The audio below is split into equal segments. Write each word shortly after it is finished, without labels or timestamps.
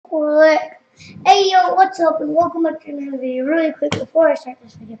Click. Hey yo, what's up and welcome back to another video. Really quick before I start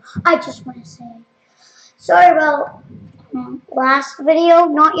this video, I just want to say sorry about last video,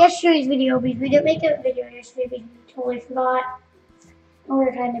 not yesterday's video because we didn't make a video yesterday because we totally forgot and we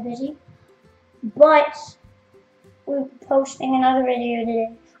were kind of busy. But we're posting another video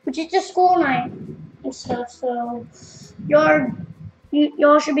today, which is the school night and stuff. So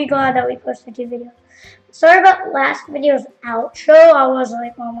y'all should be glad that we posted 2 videos. Sorry about last video's outro. I was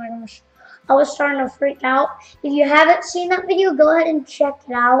like, oh my gosh. I was starting to freak out. If you haven't seen that video, go ahead and check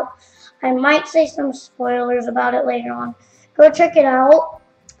it out. I might say some spoilers about it later on. Go check it out.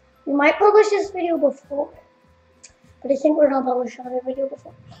 We might publish this video before. But I think we're going to publish another video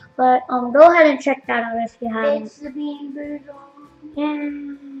before. But go ahead and check that out if you haven't. It's the Bean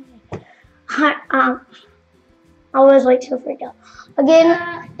Boozled. Yeah. I was like so freaked out. Again,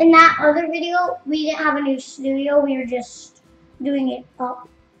 in that other video, we didn't have a new studio. We were just doing it up,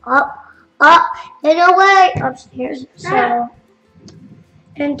 and away upstairs. So,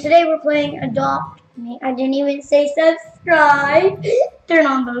 and today we're playing Adopt Me. I didn't even say subscribe. Turn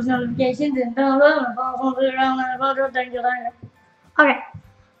on those notifications and okay,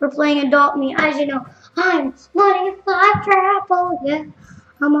 we're playing Adopt Me. As you know, I'm moneyflytrap. Oh yeah,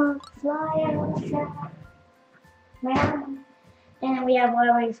 I'm a fly out trap. And we have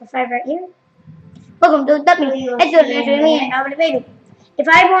one for 5 right here. Welcome to Adopt Me. If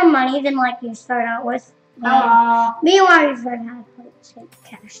I have more money than like you start out with, me and my friend have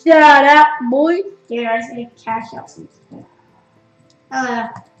cash. Shut up, boy. Dude, I just need to cash out some stuff. I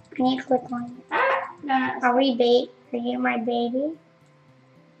need to click on it. Are we Are you my baby?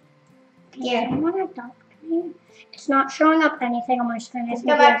 Yeah. Someone adopt me? It's not showing up anything on my screen. Let's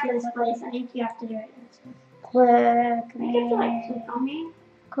go back to this place. I think you have to do it. Click me. You have to click on me.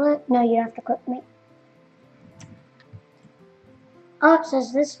 Click. No, you have to click me. Oh, it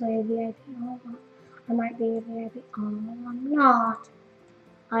says this way, VIP. Oh, I might be a VIP. Oh, I'm not.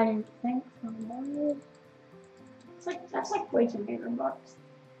 I didn't think so. That's like way too many bucks.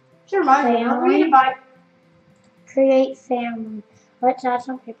 Sure, I need to buy. Create family. Let's add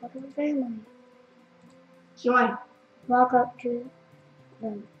some people to the family. Join. Walk up to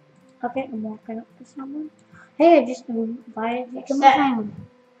them. Okay, I'm walking up to someone. Hey, I just invited you to my family.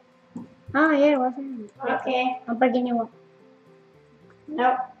 Oh yeah, what's in it? Okay. I'm picking you up.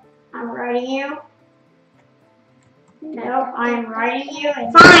 Nope. I'm writing you. Nope. I'm writing you.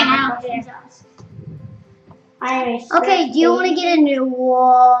 Fine, I don't care. Okay, do you want to get a new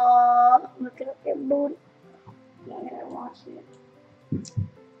one? Look at your booty. Yeah, I gotta watch it.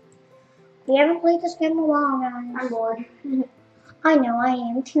 We haven't played this game in a while, guys. I'm bored. I know, I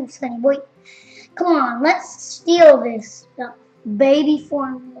am too, Sonny boy. Come on, let's steal this stuff. Baby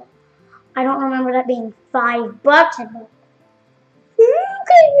formula. I don't remember that being $5.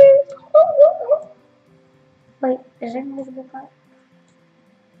 Wait, is there an invisible car?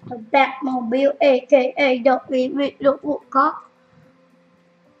 The Batmobile, aka the cop.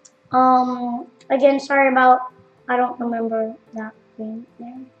 Again, sorry about. I don't remember that being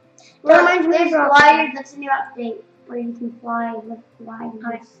there. Well, there's flyers. That's a new update. Where you can fly with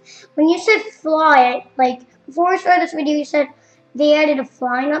gliders. When you said fly, like before we started this video, you said they added a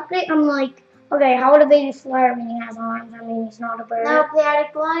flying update. I'm like, okay, how would a baby fly when he has arms? I mean, he's not a bird. No, they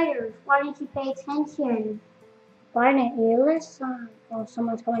added gliders. Why didn't you pay attention? Why didn't you listen? Oh,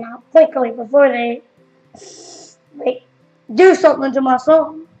 someone's coming out quickly before they do something to my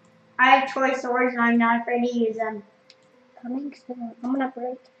son. I have toy swords and I'm not afraid to use them. Coming soon. I'm gonna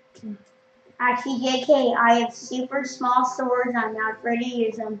break. Actually, JK, I have super small swords. I'm not afraid to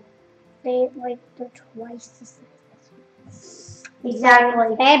use them. They're twice the size.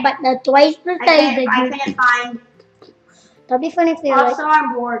 Exactly. Hey, but they're twice the size. I couldn't find. That'd be funny if they were Also,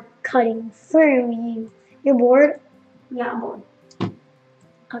 I'm bored. Cutting through you. You're bored? Yeah, I'm bored. Okay.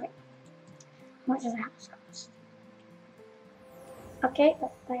 How much does the house cost? Okay,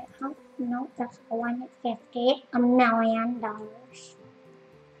 let's buy it. No, that's $150. $1 million.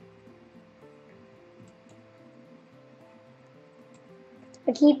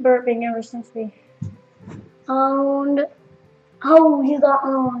 I keep burping ever since we owned. Oh, you got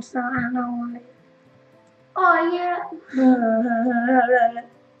owned, so I don't want it. Oh, yeah.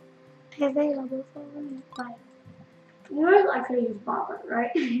 Available for $1. You know I could use Bopper,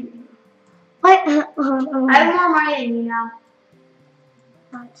 right? What? I have more money than you now.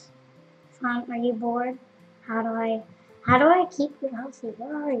 What? Are you bored? How do I keep you healthy?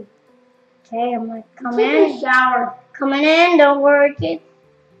 Where are you? Okay, I'm like, come in. Shower. Coming in, don't worry, kid.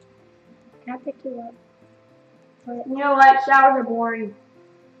 Can I pick you up? You know what? Showers are boring.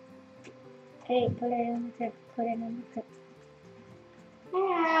 Hey, put it in the trip. Put it in the trip.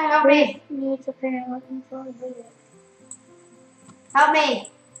 Yeah. Help me. Needs a parent looking for a baby. Help me.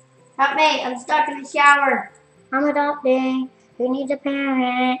 Help me. I'm stuck in the shower. I'm adopting. Who needs a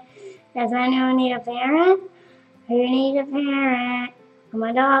parent? Does anyone need a parent? Who needs a parent? I'm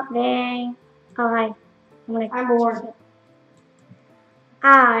adopting. Oh, hi. I'm bored.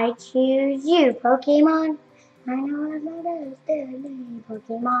 I choose you, Pokemon. I know it's my destiny,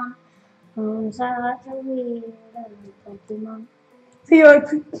 Pokemon. Such a weird Pokemon.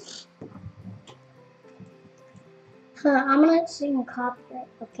 I'm gonna sing copyright.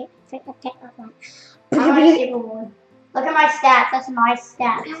 Okay, take that one. I'm gonna skip a one. Look at my stats. That's my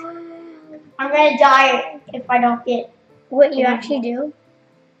stats. I'm gonna die if I don't get. What you actually do?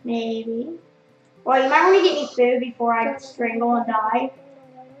 Maybe. Well, you might want to get me food before I strangle and die.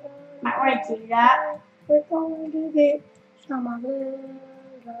 Might want to do that. We're going to get some of it.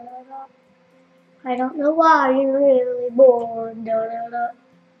 I don't know why you're really bored.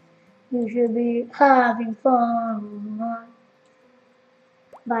 You should be having fun.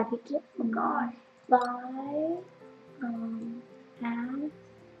 Bye, Pikachu. Oh God. Bye.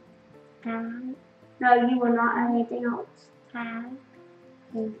 And. No, you will not have anything else. And.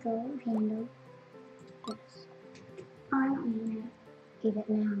 Here you go, handle. Yes. I don't need it. Eat it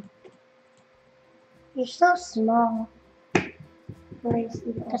now. You're so small.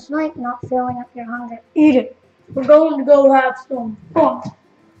 That's like not filling up your hunger. Eat it. We're going to go have some fun.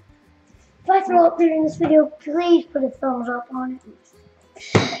 If I throw up during this video, please put a thumbs up on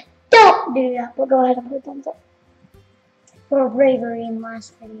it. Don't do that, but go ahead and put a thumbs up. For bravery in the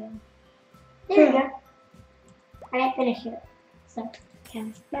last video. There you go. I didn't finish it. So,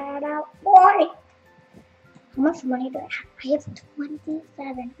 cash that out, boy. How much money do I have? I have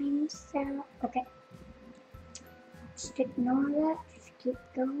 27. I'm so... Okay. Just ignore that. Just keep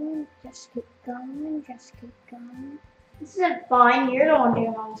going. Just keep going. Just keep going. This isn't fun. You're the one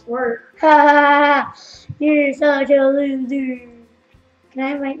doing all this work. Ha! You're such a loser. Can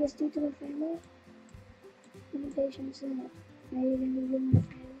I invite this dude to the family? Invitation sent. Are you gonna be doing the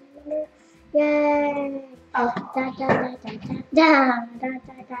family? Yay! Oh. Da da da da da da da da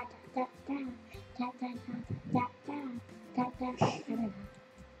da da da da da da da da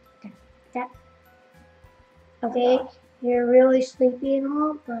da da. Okay, you're really sleepy and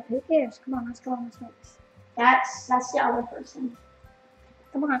all, but who cares? Come on, let's go on this next. That's the other person.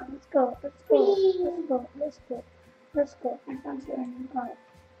 Come on, let's go. Let's go. Let's go. Let's go. Let's go. My phone's doing it.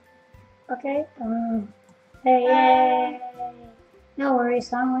 Okay. Hey, yay. No worries,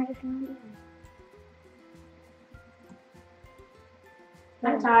 son. We're just gonna do it.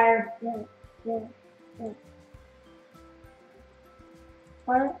 I'm tired. Yeah.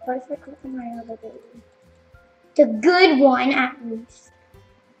 What if I click on my other baby? The good one, at least.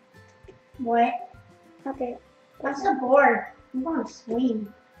 What? Okay. I'm so bored. I'm going to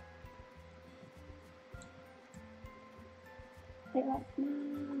swing. Wait, what?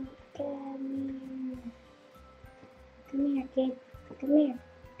 No, come here, kid. Come here.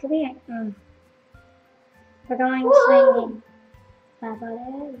 Come here. We're going swinging.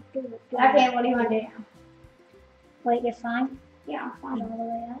 Okay, what do you want to do now? Wait, you're fine? Yeah, I'm fine. All the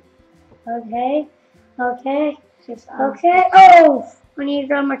way up. Okay. Okay. Just, Okay. Oh! I need to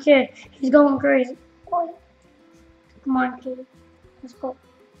grab my kid. He's going crazy. Oh. Come on, kid. Let's go.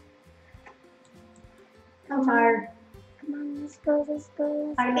 I'm tired. Come on, let's go, let's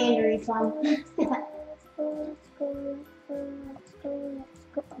go. I'm angry, son. Let's go.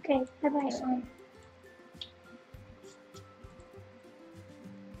 Okay, bye-bye, son.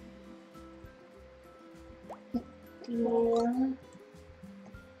 Yeah.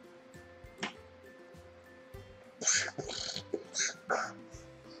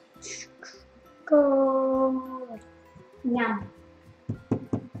 Go. Yum.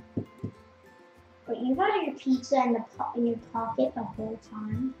 But you got your pizza in your pocket the whole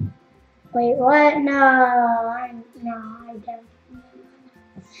time. Wait, what? No, I don't.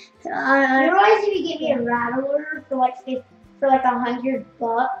 You realize if you give me a rattler for like $100,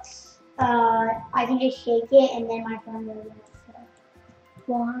 I can just shake it and then my phone goes off.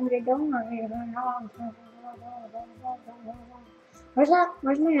 $100. Where's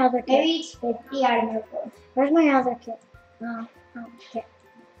my other kid? Maybe it's 50 out of notebook. Where's my other kid? No, okay.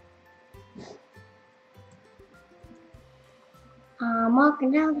 I'm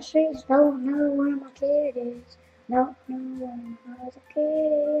walking down the street, don't know where my kid is. Don't know where my other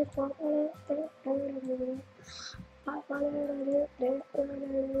kid is.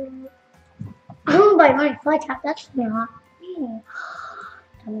 I'm by moneyflytrap, that's not me.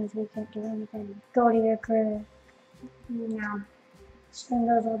 That means we can't do anything. Go to your crib. No. String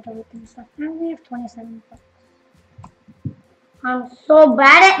goes all dark and stuff. I only have 27 bucks. I'm so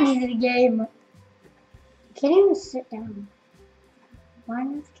bad at this game. Can't even sit down. Why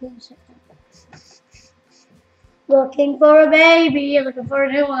not can't sit down? Looking for a baby, looking for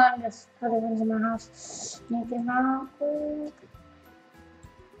a new one. There's other ones in my house. Sneaking around.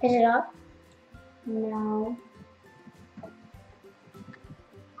 Is it up? No.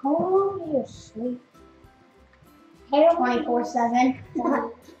 How long do you sleep? 24/7.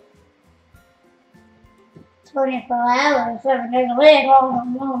 24 hours, 7 days a week. Oh,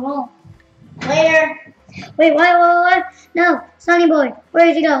 no. Later. Wait, what? No, Sonny boy. Where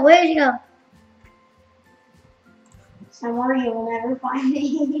did you go? Somewhere you will never find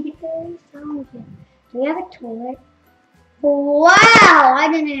me. Do we have a toilet? Wow, I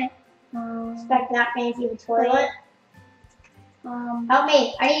didn't Expect that fancy of a toilet. Help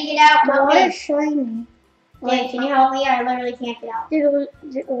me. I need to get out. The Help water's me. shiny. Jay, can you help me? I literally can't get out. Dude,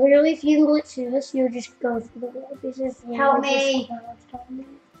 literally, if you glitch through this, you just go through the wall. This is Help me.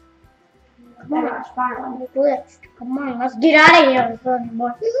 Come on, finally glitched. Come on, let's get out of here, Sonny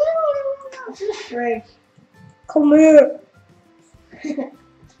boy. Great. Come here. I'm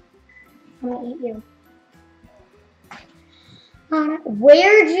gonna eat you.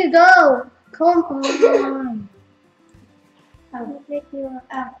 Where'd you go? Come on. I'm gonna pick you up.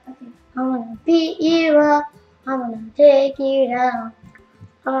 Oh, okay. I'm gonna beat you up. I'm gonna take you down.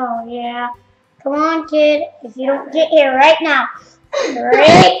 Oh yeah. Come on, kid. If you don't get here right now.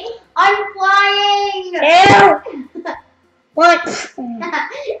 3, I'm flying! 2, 1.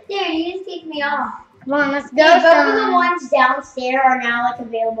 Dude, you just kicked me off. Come on, let's go. Dude, both of the ones downstairs are now like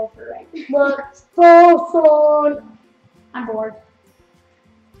available for rent. Let's go, son. I'm bored.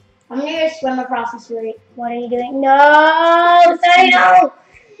 I'm gonna go swim across the street. What are you doing? No, Sonny, no.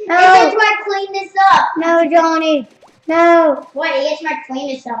 It gets my clean this up. No, Johnny. No. What? It gets my clean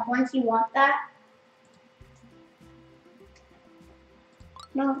this up once you want that?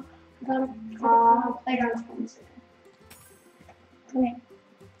 No. Got it. Playground. Come here.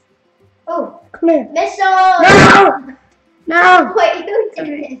 Oh, Come here. missile! No. No. Wait, who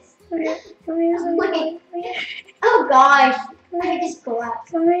did this? Come here. Come here. Wait. Come here. Oh gosh, I just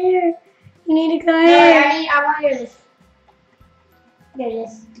collapsed. Come here. You need to come No, here. I want to hear this. Hear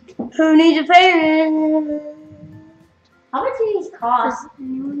this. Who needs a parent? How much do these cost?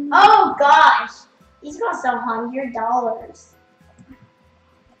 Oh gosh, these cost $100.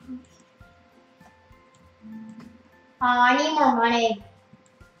 I need more money.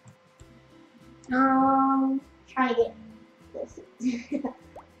 Trying to get this.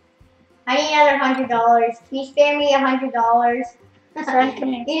 I need another $100. Can you spare me $100? Son,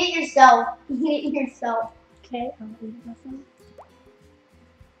 come here. Eat it yourself. Eat it yourself. Okay, I'll eat it myself.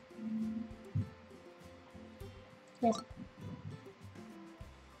 Yes.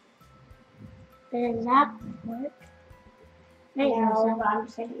 Does that work? There you go, No, son. but I'm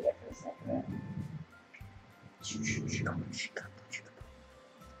just gonna eat it for a second.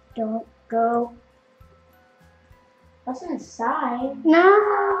 Don't go. What's inside?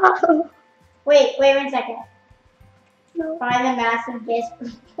 No. Wait 1 second. No. Buy the massive disc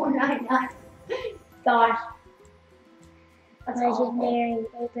for $4.99. Gosh. That's awful. Legendary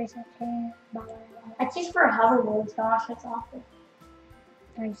 8% chance. Blah, blah, blah. That's just for hoverboards. Gosh, that's awful.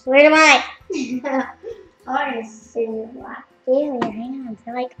 Nice. Where am I? I want to sit in your lap. Feel your hands.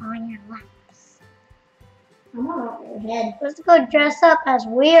 They're like on your laps. I'm on your head. Let's go dress up as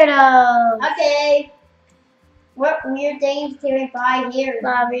weirdos. Okay. What weird things can we buy here?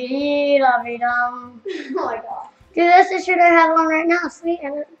 Lovey-dee, lovey-dum. Oh my god. Dude, that's the shirt I have on right now. Sweet, I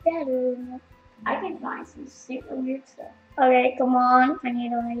look better. I can find some super weird stuff. Okay, come on. I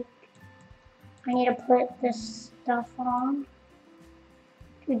need to put this stuff on.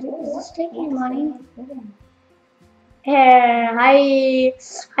 Dude, is this taking money? Hi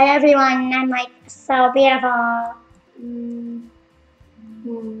everyone. I'm like so beautiful.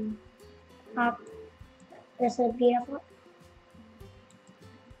 This is beautiful.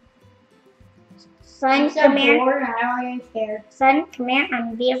 Son, I'm so come here. bored and I don't even care. Son, come here.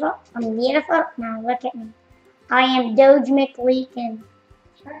 I'm beautiful. I'm beautiful. Now look at me. I am Doge McLeakin.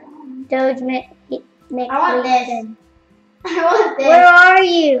 Doge McLeakin. I want this. I want this. Where are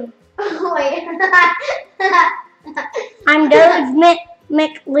you? Oh, wait. I'm Doge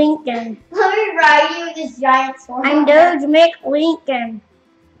McLincoln. Let me ride you with this giant sword. I'm Doge McLincoln.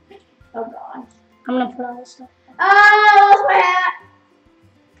 Oh gosh. I'm gonna put all this stuff. Oh, what's my hat?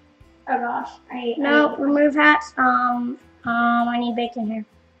 Oh gosh. No, remove hats. I need bacon here.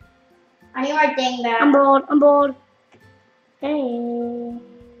 I need my thing back. I'm bold. Hey.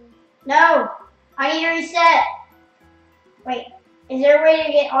 No. I need to reset. Wait. Is there a way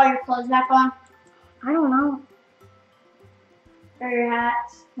to get all your clothes back on? I don't know. For your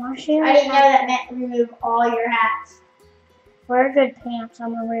hats. Marshall, I didn't know that meant remove all your hats. wear good pants.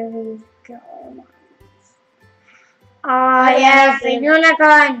 I'm a really good one. Ah, yes, the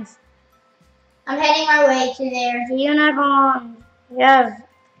unicorns. I'm heading my way to there. The unicorns. Yes.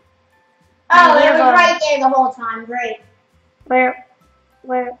 Oh, it was right there the whole time. Great. Where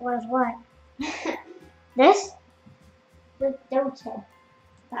was what? This? The Dota.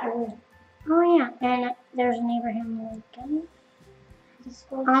 Oh yeah, and there's an Abraham Lincoln.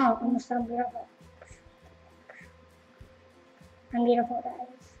 Oh, I'm so beautiful. I'm beautiful,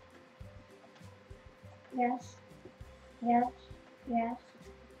 guys. Yes. Yes. Yes.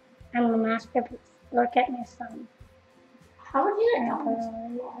 I'm a masterpiece. Look at my son. How would you know?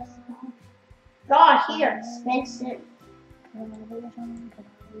 Gosh, these are expensive.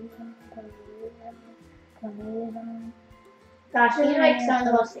 Gosh, these are like some of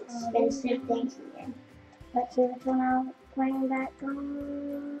the most expensive things in here. Let's see which one I'll bring back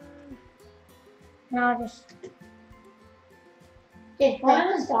on. Now just. Dude, one of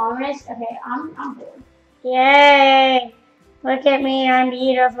those dominants. Okay, I'm bored. Yay! Look at me, I'm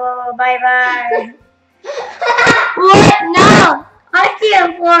beautiful. Bye bye. What? No! I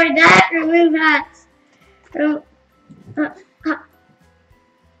can't afford that. Remove hats. There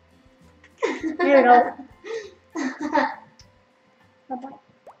we go. Bye-bye.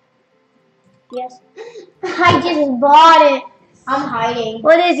 Yes. I just bought it. I'm hiding.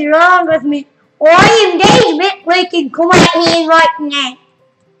 What is wrong with me? Engagement. Lincoln, come at me right now.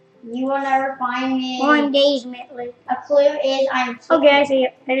 You will never find me. Engagement, Lincoln. A clue is I'm chicken. Okay, I see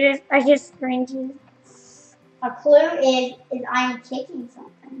it. I just screened you. A clue is I'm kicking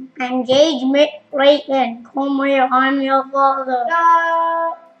something. Engagement, Lincoln. Come here. I'm your father.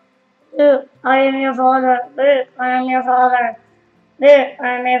 Luke, I am your father. Luke, I am your father. Luke, I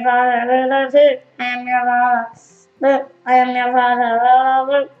am your father. Luke, I am your father. Luke, I am your father.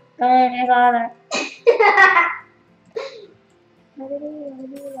 Luke, I am your father.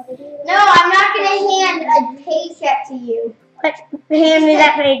 No, I'm not going to hand a paycheck to you. Hand me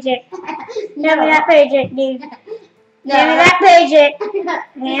that paycheck. Hand me that paycheck, dude. No. Hand me that paycheck.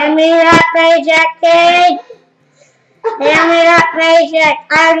 Hand me that paycheck, kid. Hand me that paycheck.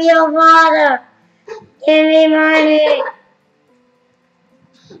 I'm your father. Give me money.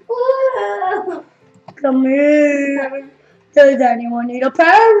 Come here. Does anyone need a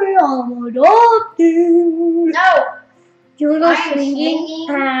parry? I'm adopted. No. You go swinging?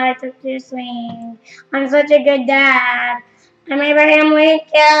 I took your swing. I'm such a good dad. I'm Abraham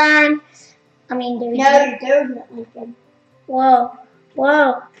Lincoln. I mean, dude. No, you're Lincoln. Whoa.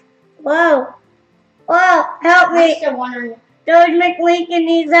 Whoa. Whoa. Whoa. Help me. I'm still wondering. George McLincoln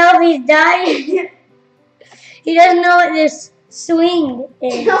needs help. He's dying. He doesn't know what this swing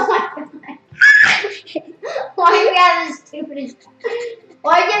is. Oh my God. Why do you have this stupid?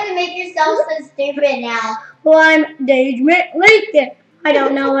 Why do you have to make yourself so stupid now? Well, I'm George McLincoln. I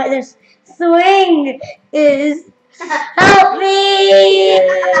don't know what this swing is. Help me!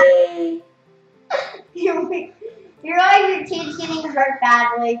 You realize your kid's getting hurt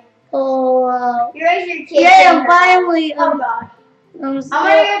badly. Oh, You realize your kid's yeah, getting I'm hurt finally. badly. Oh gosh. I'm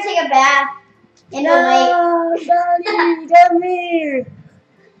gonna go take a bath in the lake. Daddy, come here.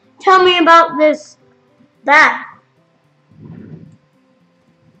 Tell me about this bath.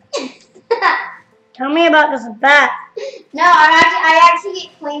 Tell me about this bath. No, I actually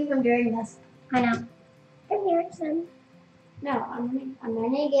get clean from doing this. I know. Come here, son. No, I'm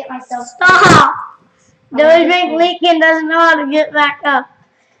gonna get myself. Stop! George McLincoln doesn't know how to get back up.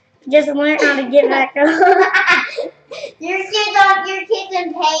 Just learn how to get back up. Your kid's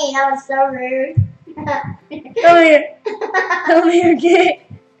in pain. That was so rude. Come here. Come here, kid.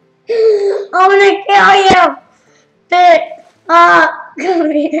 I'm gonna kill you. Come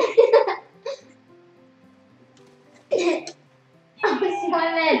here. I'm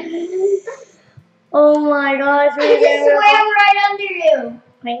swimming. Oh my gosh. I just swam right under you.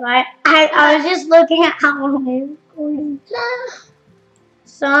 Wait, what? I was just looking at how long they were recording.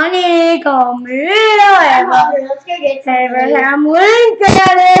 Sonny, come here. Let's go get some food. Abraham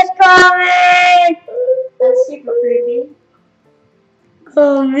Lincoln is coming. That's super creepy.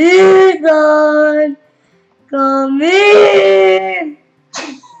 Come here, son. Come here.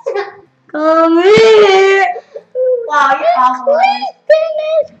 Come here. Wow, you're awful. Lincoln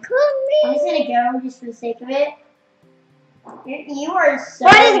is coming. I'm just gonna go just for the sake of it. You are so.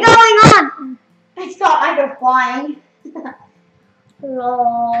 What is going on? I thought I go flying. I'm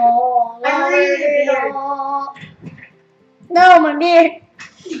really weird. No, my beard.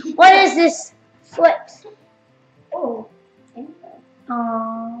 What is this? Flips. Oh.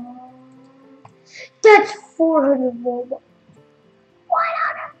 Aww. That's 400 Robux.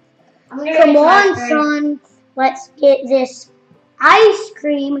 Come on, son. Let's get this ice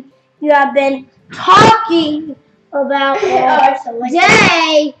cream you have been talking about all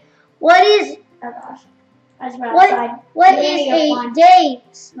day. What is? Oh gosh. I just went outside. What is a day,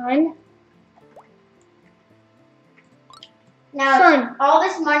 son? Now, son, all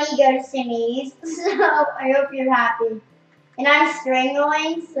this money goes to me, so I hope you're happy. And I'm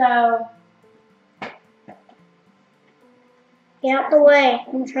strangling, so. Get out the way.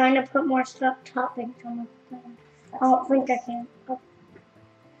 I'm trying to put more stuff toppings on the thing. I don't think I can. Oh.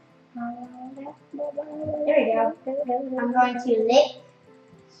 There we go. I'm going to lick.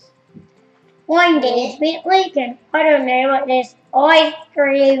 One day, sweet Lincoln. I don't know what this ice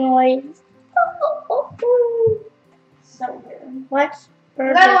cream is. So weird. What's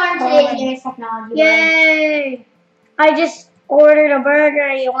burger? We're going to learn today's newest technology. Yay! I just ordered a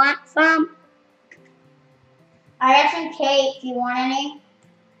burger. You want some? I got some cake. Do you want any?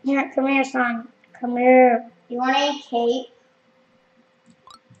 Here, come here, son. Come here. You want any cake?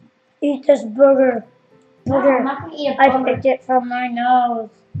 Eat this burger. No, I'm not going to eat a burger. I picked it from my nose.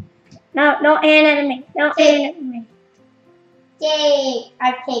 No, don't hand it to me. Don't hand it to me. Cake. I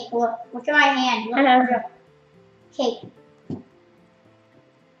have cake. Look at my hand. Look. Cake.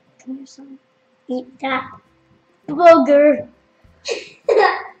 Come here, son. Eat that burger. Eat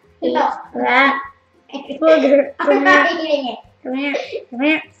that burger. I'm not eating it. Come here. Come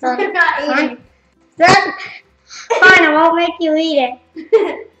here, son. I'm not eating it. Son. Fine, I won't make you eat it.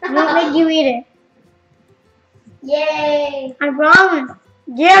 I won't make you eat it. Yay. I promise.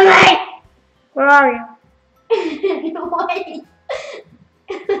 Jimmy! Where are you? What?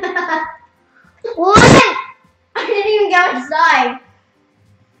 What? I didn't even go outside.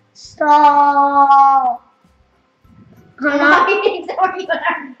 Stop. I'm not.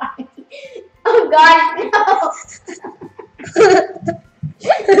 Oh gosh,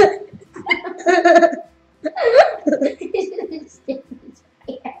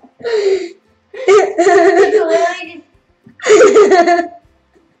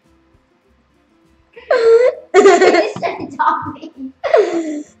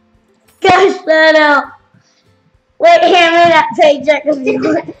 Gosh, that out. Wait, hand me that paycheck if you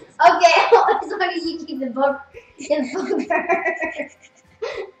want. Okay, as long as you keep the book. As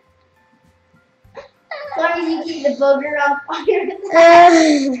long as you keep the booger on fire.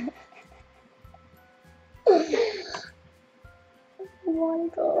 Oh my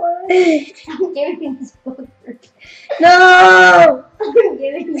god. I'm giving this booger. No! I'm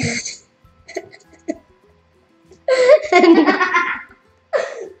giving you.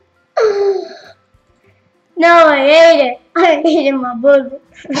 No, I ate it. I ate it my booger.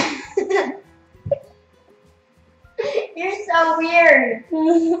 You're so weird.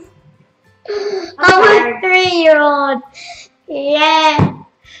 I'm a 3-year-old. Yeah.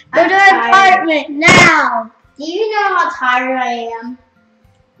 Go to the apartment now. Do you know how tired I am?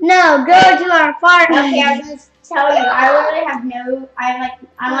 No, go to our apartment. Okay, I was going to tell you. I literally have no. I'm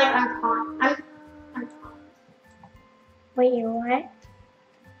unconscious. Wait, you what?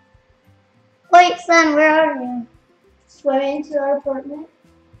 Wait, son, where are you? Swimming to our apartment.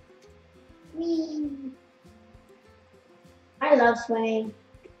 Whee. I love swimming.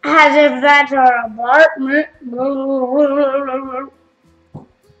 As if that's our apartment.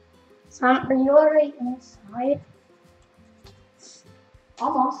 Son, are you already inside?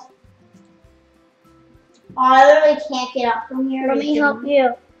 Almost. Oh, I literally can't get up from here. Let me help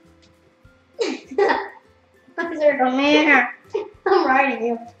you. Come here. I'm riding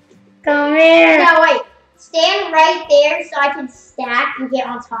you. Come here. No, wait. Stand right there so I can stack and get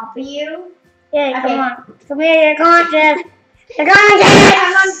on top of you. Yeah, okay. Come on. Come here, you're conscious. You're conscious.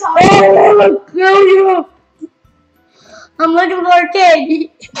 I'm on top. Oh, I'm looking for a kid.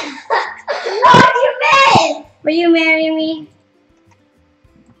 Oh, you missed. Will you marry me?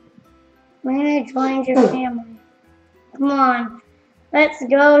 We're gonna join your family. Come on. Let's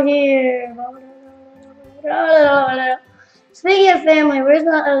go here. Speaking of family, where's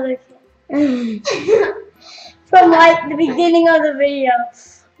the other kid? From like the beginning of the video.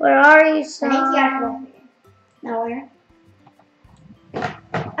 Where are you, son? I think you nowhere.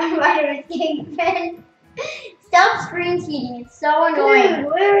 I'm right to escape Ben. Stop screen cheating. It's so annoying. Dude,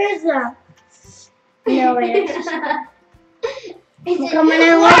 where is that? No, it is. I'm coming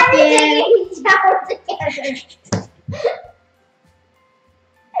in with you.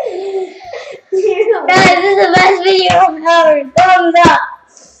 Guys, this is the best video ever. Thumbs up.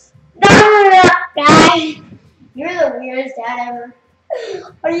 Thumbs up, guys. You're the weirdest dad ever.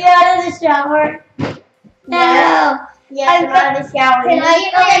 Are you out of the shower? No. Yes, I'm out of the shower. Can I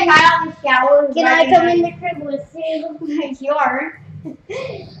got out of the shower. Can I come in the crib with you? Sure.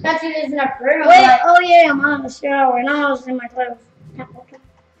 Not sure there's enough room. Wait, But oh yeah, I'm on the shower. Now I was in my clothes.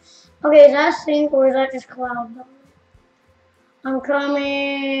 Okay, is that a sink or is that just cloud? I'm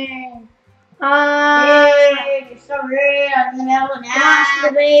coming. dude, you're so rude. I'm in the middle of the Wash night.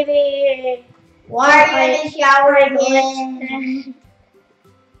 the baby. Why are you in the shower again?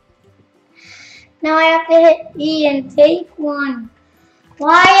 Now I have to hit E and take one.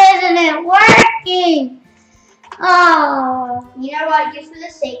 Why isn't it working? Oh. You know what? Just for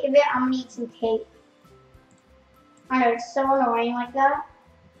the sake of it, I'm gonna eat some cake. I know it's so annoying like that.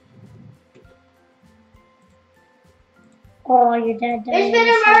 Oh, your dad died. There's been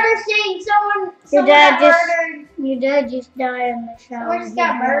a murder scene. Someone Your dad got just murdered. Your dad just died in the shower. Someone just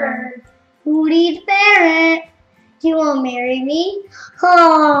got murdered. Who needs parent? Do you want to marry me?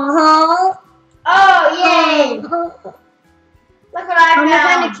 Oh, Oh yay! oh. Look what I I'm gonna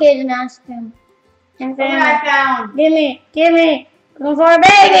find found. a kid and ask him. And Look what I family. found. Give me. Looking for a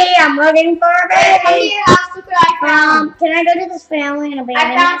baby. I'm looking for a Come to baby. your house. Look what I found. Can I go to this family and abandon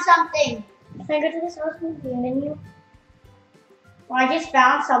I found you? something. Can I go to this house and abandon you? Well, I just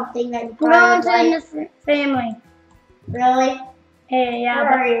found something that you I'm going probably to like. this family. Really? Hey, yeah,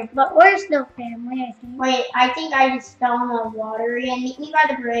 Where are you? but we're still family, I think. Wait, I think I just fell in the water again. Meet me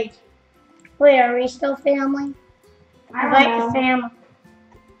by the bridge. Wait, are we still family? I Invite don't the know. family.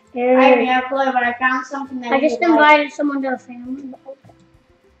 I have Dude. no clue, but I found something that I you just would like. invited someone to a family.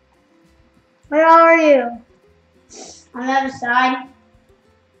 Where are you? On the other side.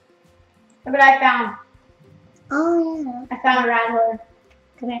 Look what I found. Oh, yeah. I found a rattler.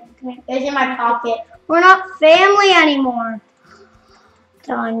 Come here, come here. It was in my pocket. We're not family anymore.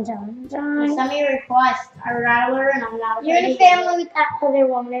 Dun, dun, dun. Send me a request. A rattler, and I'm not. You're in a family with that other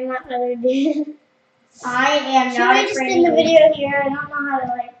woman and that other dude. I am She not was a just friend. in the video here. I don't know how to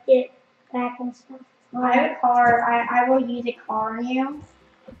like get back and stuff. I have a car. I will use a car on you.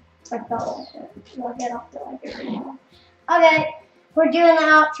 I felt like it. So I'll get off the like. Okay, we're doing the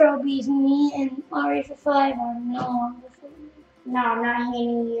outro bees. Me and Ari for 5 are no longer family. No, I'm not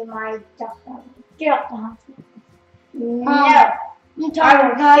handing you my duck bag. Get off the house. No. I'm I tired,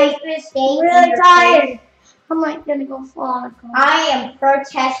 will guys. shake this I'm thing in really your tired. face. I'm like gonna go fall. I am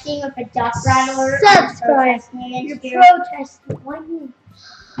protesting with a duck rattler. Subscribe. I'm You're protesting against you protesting. Why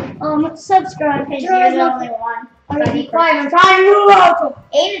me? Subscribe. because you're the only one. Alright, be quiet. I'm trying to do the outro.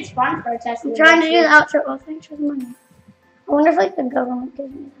 And it's fun protesting. I'm trying to do the against outro. Oh, thanks for the money. I wonder if like the government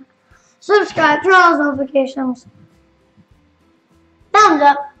gives me that. Subscribe, turn on those notifications. Thumbs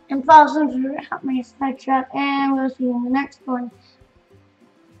up and follow some to help me moneyflytrap, and we'll see you in the next one.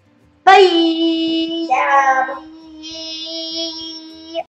 Bye. Yeah. Bye.